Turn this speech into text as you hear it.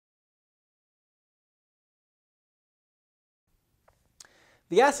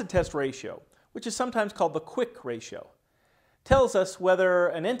The acid test ratio, which is sometimes called the quick ratio, tells us whether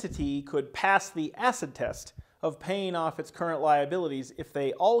an entity could pass the acid test of paying off its current liabilities if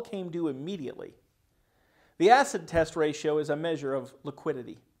they all came due immediately. The acid test ratio is a measure of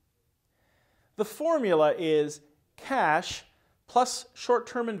liquidity. The formula is cash plus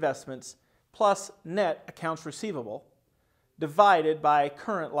short-term investments plus net accounts receivable divided by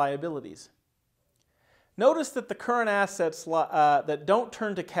current liabilities. Notice that the current assets that don't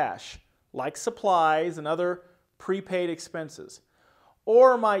turn to cash, like supplies and other prepaid expenses,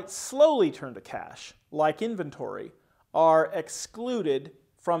 or might slowly turn to cash, like inventory, are excluded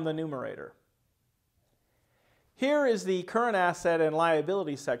from the numerator. Here is the current asset and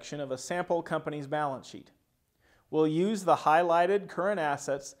liability section of a sample company's balance sheet. We'll use the highlighted current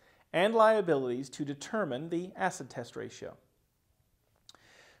assets and liabilities to determine the acid test ratio.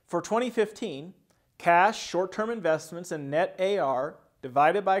 For 2015, cash, short-term investments, and net AR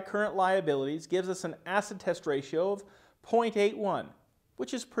divided by current liabilities gives us an acid test ratio of 0.81,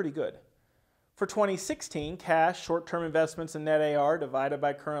 which is pretty good. For 2016, cash, short-term investments, and net AR divided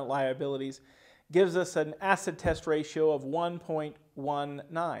by current liabilities gives us an acid test ratio of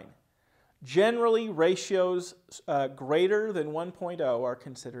 1.19. Generally, ratios greater than 1.0 are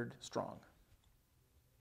considered strong.